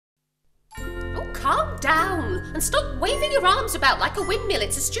calm down and stop waving your arms about like a windmill.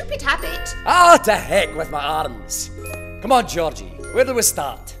 It's a stupid habit. Ah, to heck with my arms. Come on, Georgie, where do we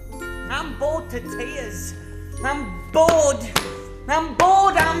start? I'm bored to tears. I'm bored. I'm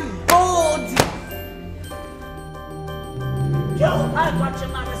bored. I'm bored. You heard what your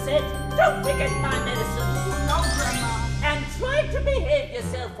mother said. Don't forget my medicine. No, Grandma. And try to behave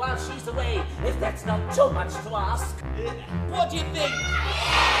yourself while she's away, if that's not too much to ask. What do you think?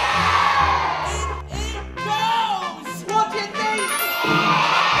 It goes! What do you think?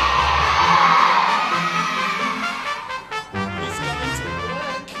 He's coming to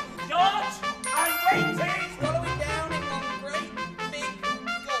work. George, I'm waiting. Swallowing down in one great big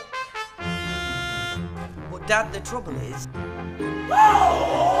gulp. But Dad, the trouble is...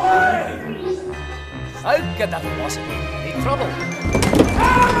 How could there possibly be any trouble?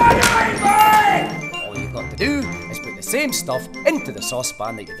 All you've got to do is put the same stuff into the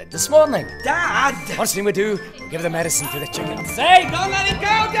saucepan that you did this morning. Dad! First thing we do, we give the medicine to the chicken. Say, don't let it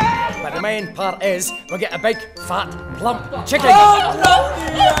go, Dad! But the main part is, we get a big, fat, plump chicken. Oh,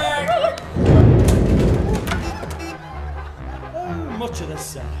 How much of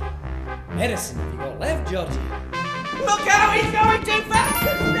this medicine have you got left, Georgie? Look out, he's going too fast!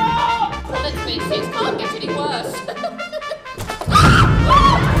 Stop! Well, let's face it, things can't get any worse.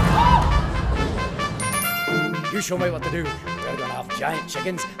 You show me what to do. We're gonna have giant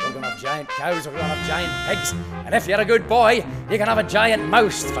chickens, we're gonna have giant cows, we're gonna have giant pigs, and if you're a good boy, you can have a giant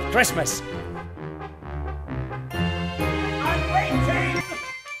mouse for Christmas.